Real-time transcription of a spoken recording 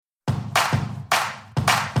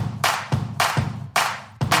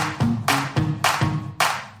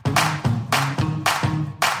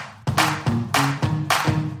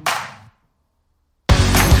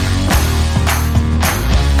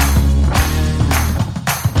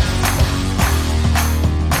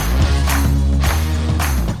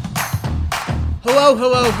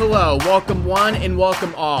Hello. Welcome one and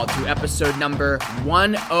welcome all to episode number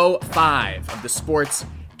 105 of the Sports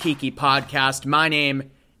Kiki podcast. My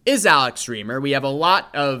name is Alex Reamer. We have a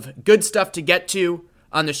lot of good stuff to get to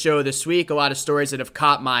on the show this week, a lot of stories that have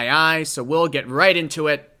caught my eye, so we'll get right into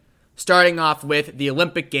it. Starting off with the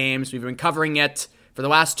Olympic Games. We've been covering it for the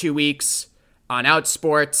last 2 weeks on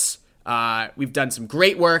Outsports. We've done some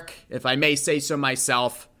great work, if I may say so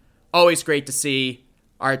myself. Always great to see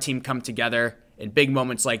our team come together in big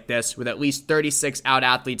moments like this with at least 36 out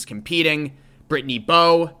athletes competing. Brittany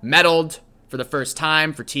Bowe medaled for the first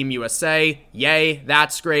time for Team USA. Yay,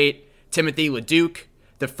 that's great. Timothy LeDuc,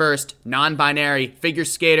 the first non-binary figure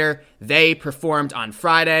skater. They performed on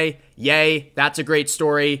Friday. Yay, that's a great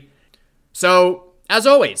story. So, as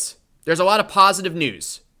always, there's a lot of positive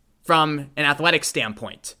news from an athletic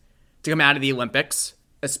standpoint to come out of the Olympics,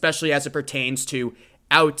 especially as it pertains to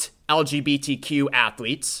out LGBTQ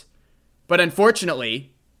athletes. But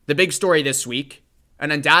unfortunately, the big story this week,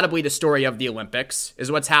 and undoubtedly the story of the Olympics, is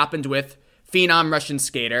what's happened with phenom Russian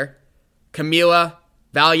skater Kamila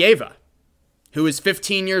Valieva, who is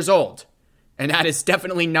 15 years old. And that is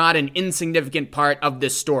definitely not an insignificant part of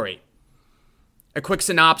this story. A quick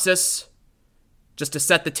synopsis, just to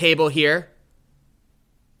set the table here.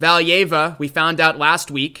 Valieva, we found out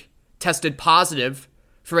last week, tested positive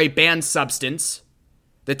for a banned substance.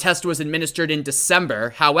 The test was administered in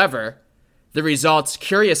December. However, the results,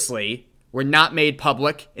 curiously, were not made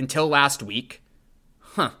public until last week.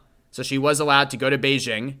 So she was allowed to go to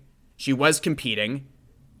Beijing. She was competing.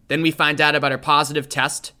 Then we find out about her positive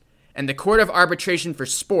test, and the Court of Arbitration for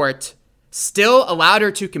Sport still allowed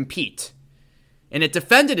her to compete. And it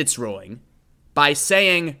defended its ruling by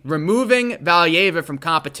saying removing Valieva from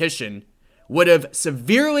competition would have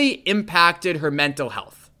severely impacted her mental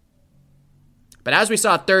health. But as we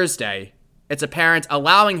saw Thursday, it's apparent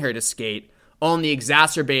allowing her to skate only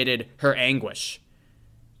exacerbated her anguish.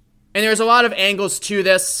 And there's a lot of angles to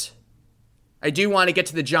this. I do want to get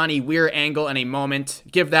to the Johnny Weir angle in a moment.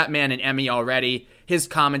 Give that man an Emmy already. His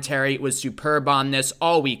commentary was superb on this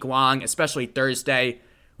all week long, especially Thursday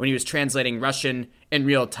when he was translating Russian in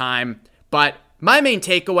real time. But my main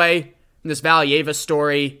takeaway from this Valieva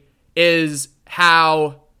story is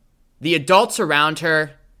how the adults around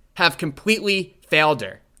her have completely failed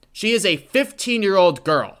her. She is a 15-year-old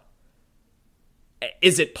girl.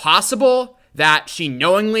 Is it possible that she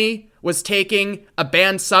knowingly was taking a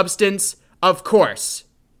banned substance? Of course.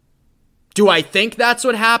 Do I think that's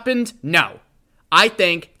what happened? No. I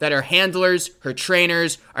think that her handlers, her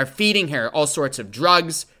trainers, are feeding her all sorts of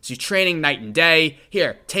drugs. She's training night and day.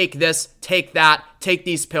 Here, take this, take that, take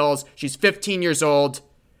these pills. She's 15 years old.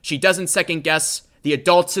 She doesn't second guess the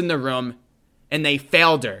adults in the room, and they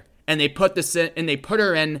failed her. And they put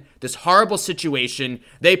her in this horrible situation.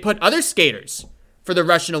 They put other skaters for the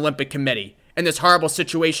Russian Olympic Committee in this horrible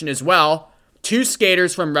situation as well. 2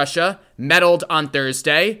 skaters from Russia medaled on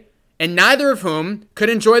Thursday, and neither of whom could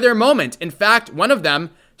enjoy their moment. In fact, one of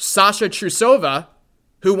them, Sasha Trusova,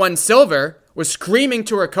 who won silver, was screaming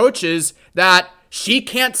to her coaches that she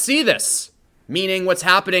can't see this, meaning what's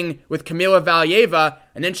happening with Kamila Valieva,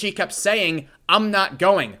 and then she kept saying, I'm not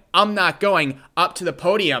going up to the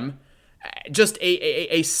podium. Just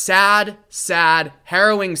a sad,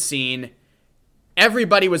 harrowing scene.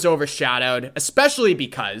 Everybody was overshadowed, especially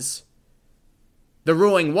because the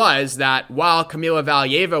ruling was that while Kamila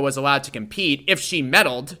Valieva was allowed to compete, if she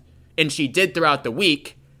medaled, and she did throughout the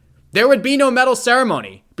week, there would be no medal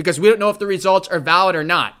ceremony because we don't know if the results are valid or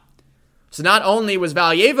not. So not only was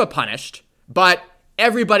Valieva punished, but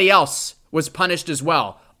everybody else was punished as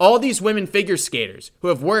well. All these women figure skaters who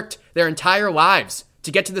have worked their entire lives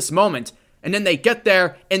to get to this moment, and then they get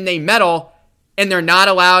there and they medal, and they're not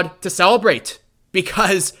allowed to celebrate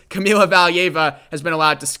because Kamila Valieva has been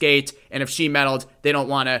allowed to skate, and if she medaled, they don't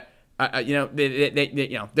want to,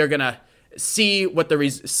 they're gonna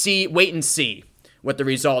wait and see what the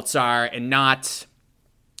results are, and not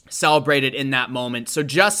celebrate it in that moment. So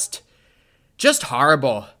just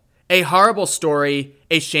horrible. A horrible story,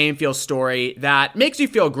 a shameful story that makes you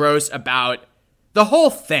feel gross about the whole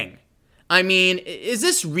thing. I mean, is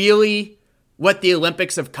this really what the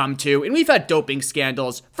Olympics have come to? And we've had doping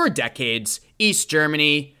scandals for decades. East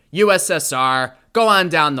Germany, USSR, go on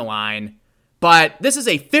down the line. But this is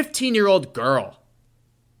a 15-year-old girl.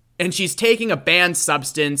 And she's taking a banned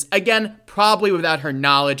substance, again, probably without her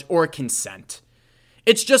knowledge or consent.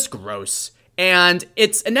 It's just gross. And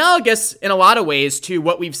it's analogous in a lot of ways to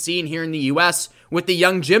what we've seen here in the U.S. with the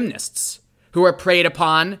young gymnasts who are preyed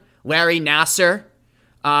upon. Larry Nassar,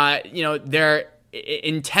 they're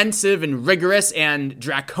intensive and rigorous and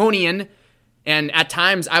draconian and at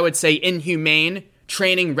times I would say inhumane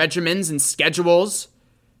training regimens and schedules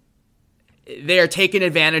they are taken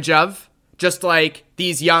advantage of, just like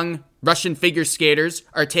these young Russian figure skaters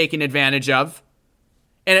are taken advantage of.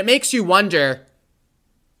 And it makes you wonder,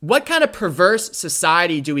 what kind of perverse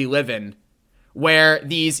society do we live in where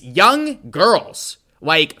these young girls,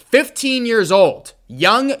 like 15 years old,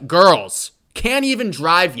 young girls, can't even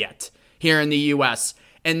drive yet here in the US,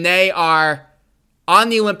 and they are on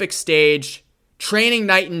the Olympic stage, training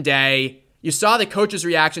night and day. You saw the coach's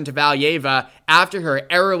reaction to Valieva after her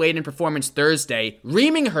error-laden performance Thursday,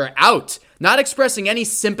 reaming her out, not expressing any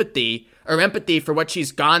sympathy or empathy for what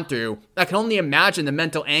she's gone through. I can only imagine the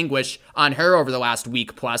mental anguish on her over the last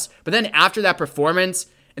week plus. But then after that performance,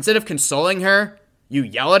 instead of consoling her, you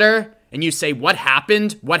yell at her and you say, "What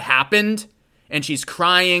happened? What happened?" And she's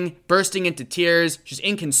crying, bursting into tears. She's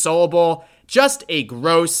inconsolable. Just a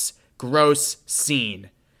gross, gross scene.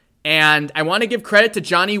 And I want to give credit to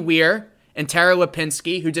Johnny Weir and Tara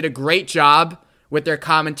Lipinski, who did a great job with their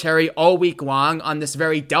commentary all week long on this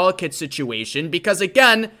very delicate situation. Because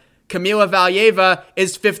again, Kamila Valieva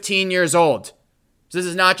is 15 years old. So this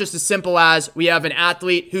is not just as simple as we have an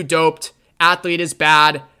athlete who doped, athlete is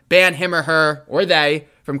bad, ban him or her, or they,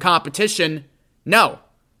 from competition. No,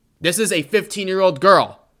 this is a 15-year-old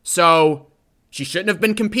girl. So she shouldn't have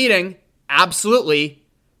been competing, absolutely,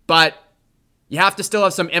 but you have to still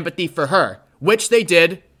have some empathy for her, which they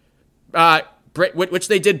did,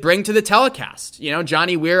 bring to the telecast. You know,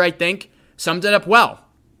 Johnny Weir, I think, summed it up well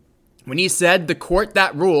when he said the court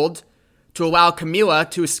that ruled to allow Kamila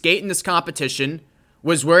to skate in this competition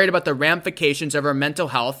was worried about the ramifications of her mental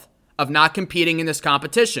health of not competing in this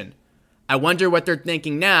competition. I wonder what they're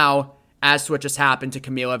thinking now as to what just happened to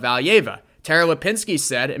Kamila Valieva. Tara Lipinski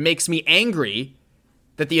said, "It makes me angry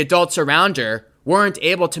that the adults around her weren't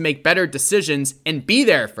able to make better decisions and be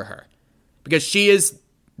there for her, because she is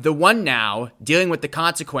the one now dealing with the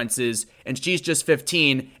consequences and she's just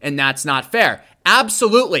 15 and that's not fair."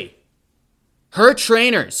 Absolutely. Her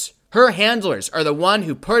trainers, her handlers are the one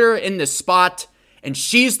who put her in this spot, and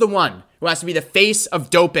she's the one who has to be the face of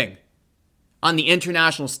doping on the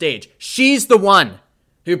international stage. She's the one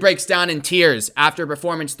who breaks down in tears after a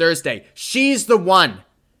performance Thursday. She's the one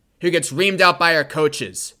who gets reamed out by her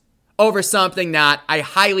coaches over something that I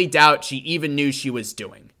highly doubt she even knew she was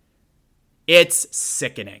doing. It's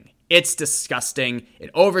sickening. It's disgusting.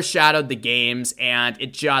 It overshadowed the games, and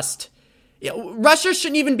it just... Russia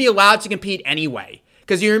shouldn't even be allowed to compete anyway.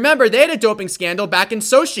 Because you remember, they had a doping scandal back in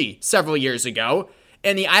Sochi several years ago,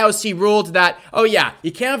 and the IOC ruled that, oh yeah,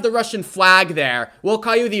 you can't have the Russian flag there. We'll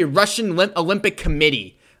call you the Russian Olympic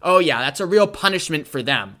Committee. Oh yeah, that's a real punishment for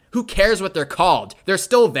them. Who cares what they're called? They're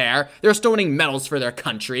still there. They're still winning medals for their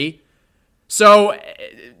country. So,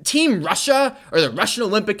 Team Russia, or the Russian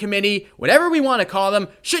Olympic Committee, whatever we want to call them,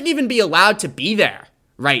 shouldn't even be allowed to be there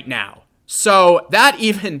right now. So, that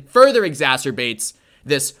even further exacerbates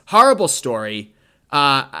this horrible story.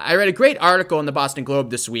 I read a great article in the Boston Globe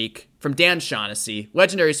this week from Dan Shaughnessy,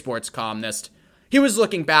 legendary sports columnist. He was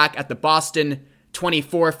looking back at the Boston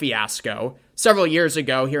 24 fiasco. Several years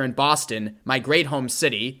ago here in Boston, my great home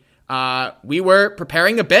city, we were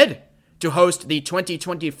preparing a bid to host the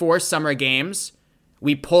 2024 Summer Games.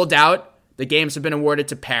 We pulled out. The games have been awarded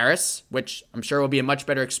to Paris, which I'm sure will be a much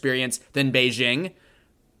better experience than Beijing.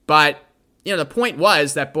 But, you know, the point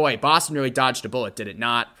was that, boy, Boston really dodged a bullet, did it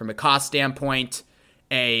not? From a cost standpoint,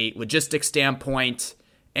 a logistics standpoint.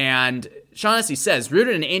 And Shaughnessy says,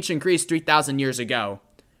 rooted in ancient Greece 3,000 years ago,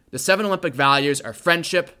 the 7 Olympic values are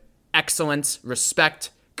friendship, excellence,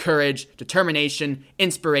 respect, courage, determination,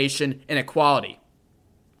 inspiration, and equality.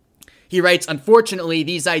 He writes, unfortunately,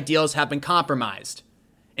 these ideals have been compromised.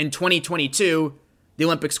 In 2022, the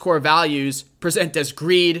Olympics' core values present as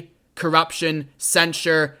greed, corruption,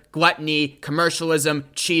 censure, gluttony, commercialism,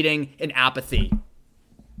 cheating, and apathy.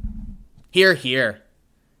 Hear, hear.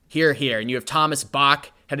 Hear, hear. And you have Thomas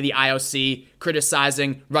Bach, head of the IOC,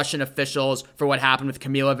 criticizing Russian officials for what happened with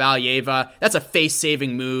Kamila Valieva. That's a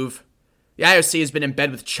face-saving move. The IOC has been in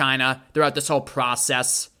bed with China throughout this whole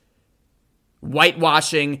process,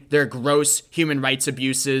 whitewashing their gross human rights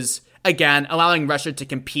abuses, again, allowing Russia to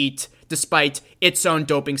compete despite its own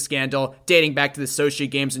doping scandal dating back to the Sochi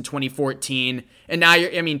Games in 2014. And now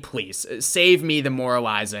please, save me the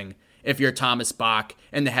moralizing if you're Thomas Bach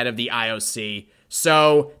and the head of the IOC.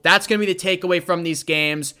 So that's going to be the takeaway from these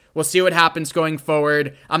games. We'll see what happens going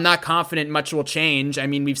forward. I'm not confident much will change. I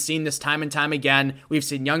mean, we've seen this time and time again. We've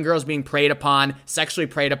seen young girls being preyed upon, sexually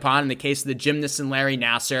preyed upon in the case of the gymnast and Larry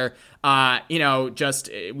Nassar.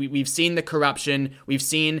 We've seen the corruption. We've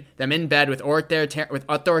seen them in bed with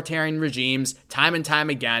authoritarian regimes time and time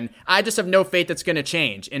again. I just have no faith that's going to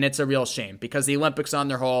change, and it's a real shame because the Olympics on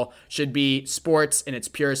their whole should be sports in its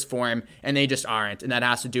purest form, and they just aren't, and that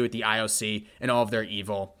has to do with the IOC and all of their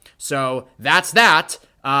evil. So that's that.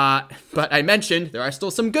 But I mentioned there are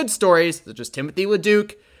still some good stories, such as Timothy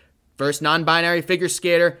LeDuc, first non-binary figure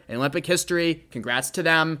skater in Olympic history. Congrats to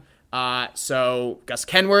them. So Gus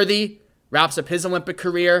Kenworthy wraps up his Olympic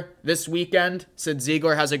career this weekend. Sid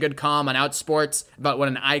Ziegler has a good column on Outsports about what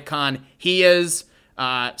an icon he is.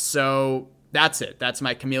 So that's it. That's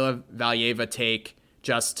my Kamila Valieva take.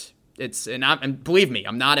 And believe me,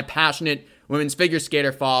 I'm not a passionate women's figure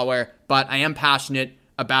skater follower, but I am passionate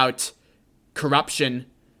about corruption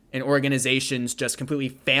and organizations just completely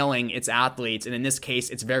failing its athletes. And in this case,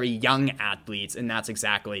 it's very young athletes. And that's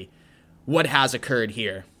exactly what has occurred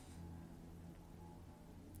here.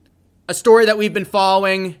 A story that we've been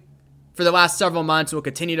following for the last several months, we'll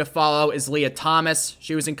continue to follow, is Lia Thomas.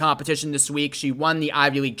 She was in competition this week. She won the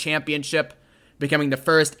Ivy League championship, becoming the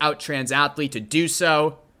first out-trans athlete to do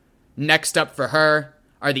so. Next up for her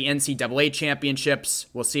are the NCAA championships.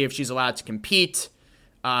 We'll see if she's allowed to compete.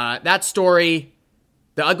 That story,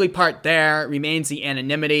 the ugly part there remains the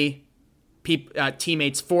anonymity.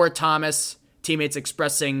 Teammates for Thomas, teammates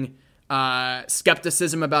expressing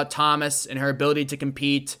skepticism about Thomas and her ability to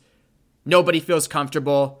compete. Nobody feels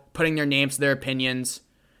comfortable putting their names to their opinions.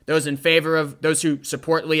 Those who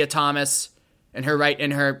support Lia Thomas and her right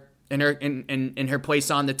in her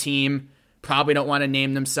place on the team probably don't want to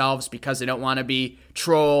name themselves because they don't want to be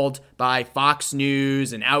trolled by Fox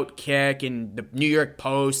News and Outkick and the New York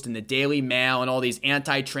Post and the Daily Mail and all these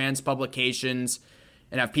anti-trans publications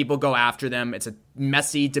and have people go after them. It's a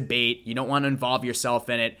messy debate. You don't want to involve yourself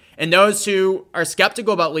in it. And those who are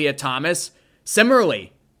skeptical about Lia Thomas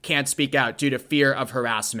similarly can't speak out due to fear of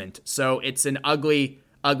harassment. So it's an ugly,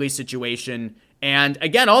 ugly situation. And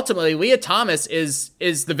again, ultimately, Lia Thomas is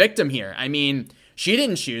the victim here. I mean, she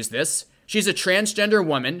didn't choose this. She's a transgender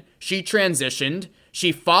woman. She transitioned.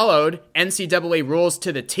 She followed NCAA rules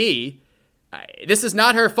to the T. This is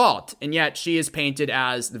not her fault. And yet she is painted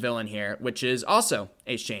as the villain here, which is also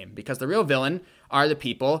a shame because the real villain are the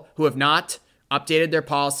people who have not updated their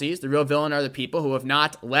policies. The real villain are the people who have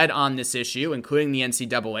not led on this issue, including the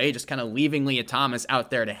NCAA, just kind of leaving Lia Thomas out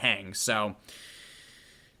there to hang. So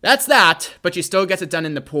that's that, but she still gets it done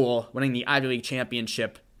in the pool, winning the Ivy League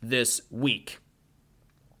championship this week.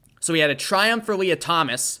 So we had a triumph for Lia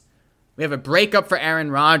Thomas. We have a breakup for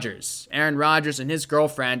Aaron Rodgers. Aaron Rodgers and his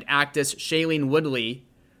girlfriend, actress Shailene Woodley,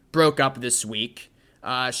 broke up this week.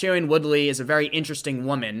 Shailene Woodley is a very interesting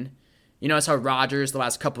woman. You notice how Rodgers, the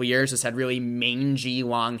last couple of years, has had really mangy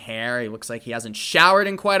long hair. He looks like he hasn't showered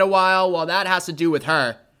in quite a while. Well, that has to do with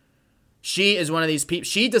her. She is one of these people.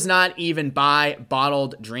 She does not even buy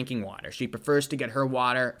bottled drinking water. She prefers to get her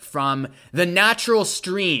water from the natural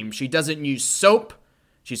stream. She doesn't use soap.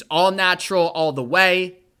 She's all natural all the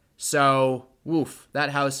way. So, woof,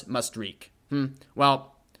 that house must reek.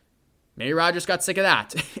 Well, maybe Rodgers got sick of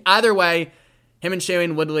that. Either way, him and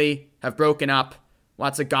Shailene Woodley have broken up.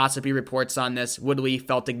 Lots of gossipy reports on this. Woodley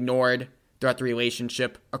felt ignored throughout the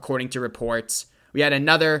relationship, according to reports. We add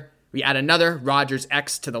another Rodgers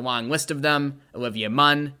ex to the long list of them. Olivia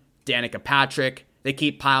Munn, Danica Patrick. They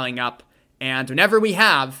keep piling up. And whenever we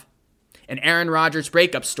have an Aaron Rodgers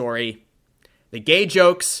breakup story, the gay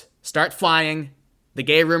jokes start flying. The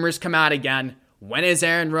gay rumors come out again. When is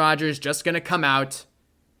Aaron Rodgers just going to come out?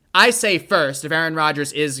 I say first, if Aaron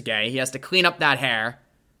Rodgers is gay, he has to clean up that hair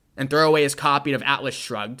and throw away his copy of Atlas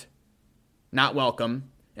Shrugged. Not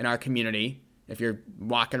welcome in our community if you're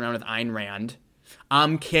walking around with Ayn Rand.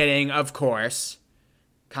 I'm kidding, of course.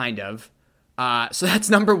 Kind of. So that's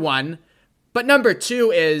number one. But number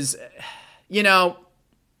two is, I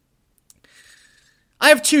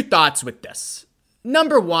have two thoughts with this.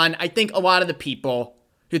 Number one, I think a lot of the people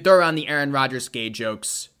who throw around the Aaron Rodgers gay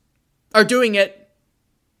jokes are doing it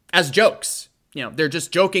as jokes. They're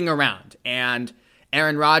just joking around. And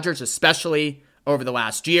Aaron Rodgers, especially over the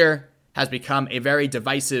last year, has become a very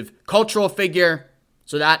divisive cultural figure.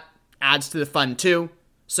 So that adds to the fun too.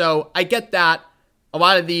 So I get that. A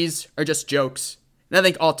lot of these are just jokes. And I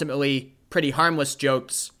think ultimately pretty harmless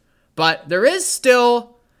jokes. But there is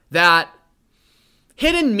still that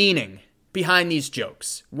hidden meaning behind these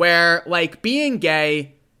jokes where, being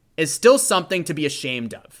gay is still something to be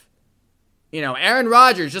ashamed of. Aaron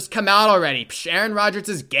Rodgers, just come out already. Aaron Rodgers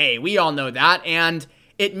is gay. We all know that. And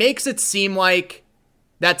it makes it seem like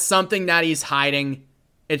that's something that he's hiding.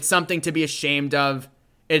 It's something to be ashamed of.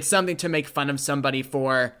 It's something to make fun of somebody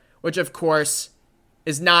for, which of course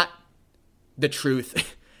is not the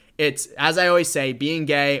truth. It's, as I always say, being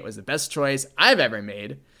gay was the best choice I've ever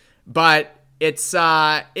made. But it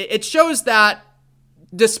shows that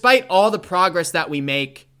despite all the progress that we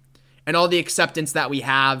make and all the acceptance that we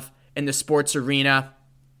have in the sports arena,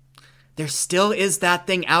 there still is that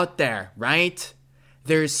thing out there, right?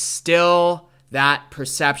 There's still that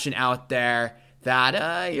perception out there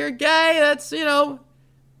that you're gay. That's,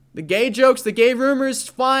 the gay jokes, the gay rumors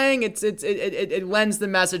flying. It lends the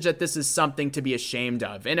message that this is something to be ashamed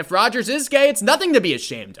of. And if Rodgers is gay, it's nothing to be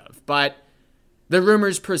ashamed of. But the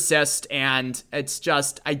rumors persist, and it's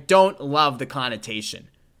just, I don't love the connotation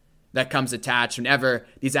that comes attached whenever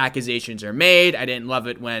these accusations are made. I didn't love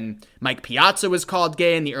it when Mike Piazza was called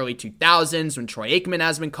gay in the early 2000s, when Troy Aikman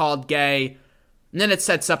has been called gay. And then it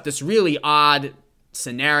sets up this really odd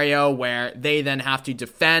scenario where they then have to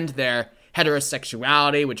defend their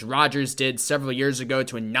heterosexuality, which Rodgers did several years ago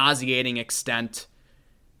to a nauseating extent.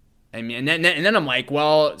 I mean, and then I'm like,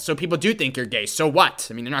 well, so people do think you're gay. So what?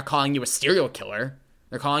 I mean, they're not calling you a serial killer.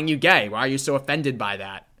 They're calling you gay. Why are you so offended by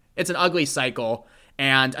that? It's an ugly cycle.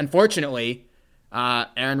 And unfortunately,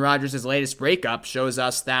 Aaron Rodgers' latest breakup shows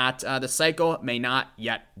us that the cycle may not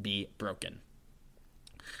yet be broken.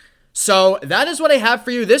 So that is what I have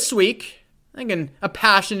for you this week. I think a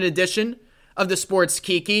passionate edition of the Sports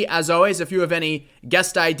Kiki. As always, if you have any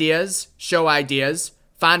guest ideas, show ideas,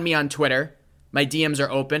 find me on Twitter. My DMs are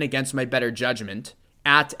open against my better judgment.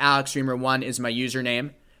 @AlexReamer1 is my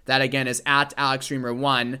username. That again is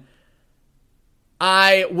 @AlexReamer1.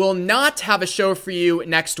 I will not have a show for you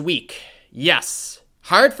next week. Yes,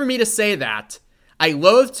 hard for me to say that. I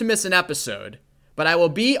loathe to miss an episode, but I will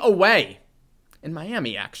be away in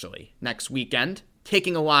Miami, actually, next weekend.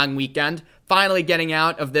 Taking a long weekend, finally getting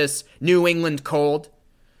out of this New England cold.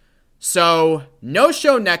 So, no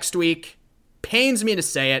show next week. Pains me to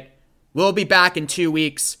say it. We'll be back in 2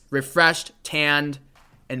 weeks, refreshed, tanned,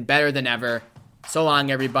 and better than ever. So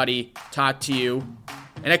long, everybody. Talk to you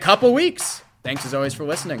in a couple weeks. Thanks as always for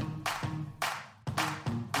listening.